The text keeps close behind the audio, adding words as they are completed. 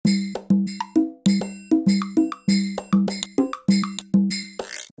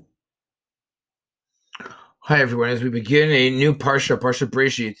Hi, everyone. As we begin a new Parsha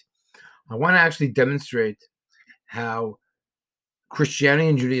Breshit, I want to actually demonstrate how Christianity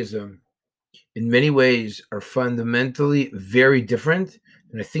and Judaism, in many ways, are fundamentally very different.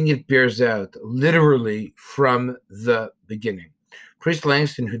 And I think it bears out literally from the beginning. Priest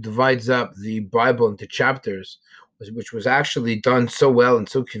Langston, who divides up the Bible into chapters, which was actually done so well and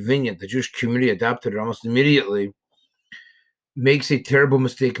so convenient, the Jewish community adopted it almost immediately, makes a terrible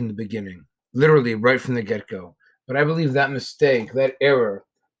mistake in the beginning, literally right from the get-go. But I believe that mistake, that error,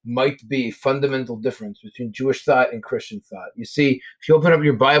 might be a fundamental difference between Jewish thought and Christian thought. You see, if you open up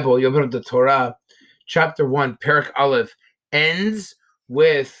your Bible, you open up the Torah, chapter 1, Perek Aleph, ends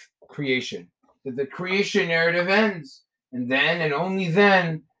with creation. The creation narrative ends, and then and only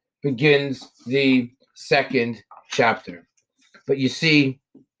then begins the second chapter. But you see,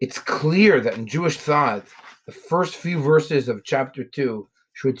 it's clear that in Jewish thought, the first few verses of chapter 2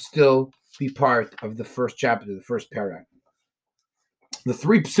 should still be part of the first chapter, the first parak. The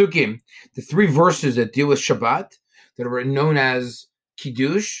three psukim, the three verses that deal with Shabbat, that are known as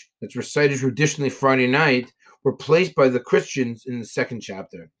Kiddush, that's recited traditionally Friday night, were placed by the Christians in the second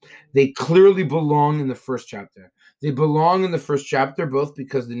chapter. They clearly belong in the first chapter. They belong in the first chapter both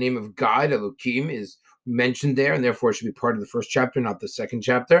because the name of God, Elohim, is mentioned there, and therefore it should be part of the first chapter, not the second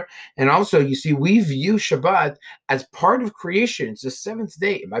chapter. And also, you see, we view Shabbat as part of creation. It's the seventh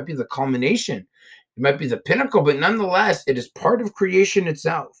day. It might be the culmination. It might be the pinnacle, but nonetheless, it is part of creation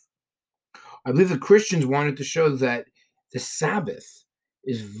itself. I believe the Christians wanted to show that the Sabbath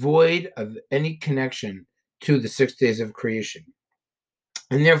is void of any connection to the 6 days of creation.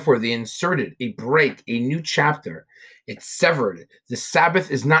 And therefore, they inserted a break, a new chapter. It's severed. The Sabbath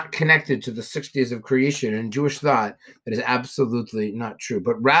is not connected to the 6 days of creation. In Jewish thought, that is absolutely not true.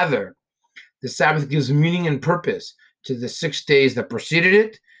 But rather, the Sabbath gives meaning and purpose to the 6 days that preceded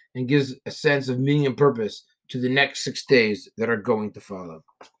it and gives a sense of meaning and purpose to the next 6 days that are going to follow.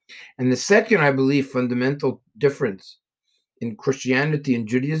 And the second, I believe, fundamental difference in Christianity and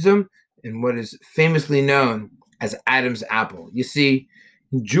Judaism, and what is famously known as Adam's apple. You see,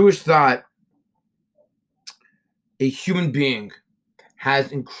 in Jewish thought, a human being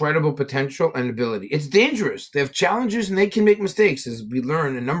has incredible potential and ability. It's dangerous. They have challenges and they can make mistakes, as we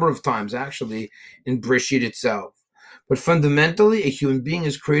learn a number of times, actually, in Breshit itself. But fundamentally, a human being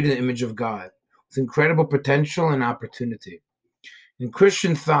is created in the image of God with incredible potential and opportunity. In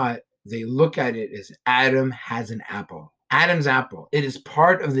Christian thought, they look at it as Adam has an apple. Adam's apple. It is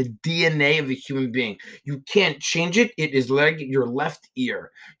part of the DNA of a human being. You can't change it. It is like your left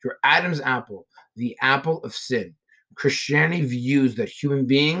ear. Your Adam's apple, the apple of sin. Christianity views that human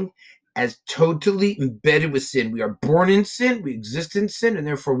being as totally embedded with sin. We are born in sin, we exist in sin, and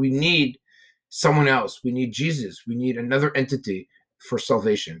therefore we need someone else. We need Jesus. We need another entity for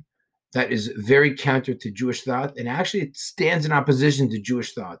salvation. That is very counter to Jewish thought, and actually it stands in opposition to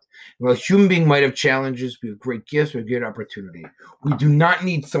Jewish thought. While a human being might have challenges, we have great gifts, we have great opportunity. We do not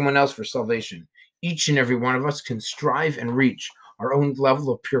need someone else for salvation. Each and every one of us can strive and reach our own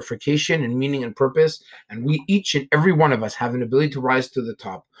level of purification and meaning and purpose, and we, each and every one of us, have an ability to rise to the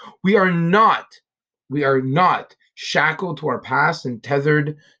top. We are not shackled to our past and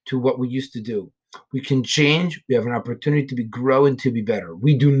tethered to what we used to do. We can change. We have an opportunity to grow and to be better.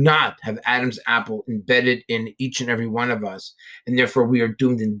 We do not have Adam's apple embedded in each and every one of us, and therefore we are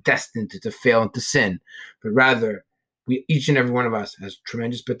doomed and destined to fail and to sin. But rather, each and every one of us has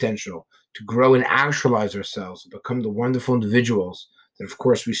tremendous potential to grow and actualize ourselves and become the wonderful individuals that, of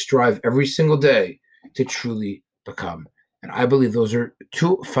course, we strive every single day to truly become. And I believe those are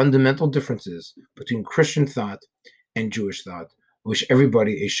two fundamental differences between Christian thought and Jewish thought. I wish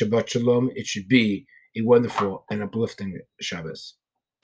everybody a Shabbat Shalom. It should be a wonderful and uplifting Shabbos.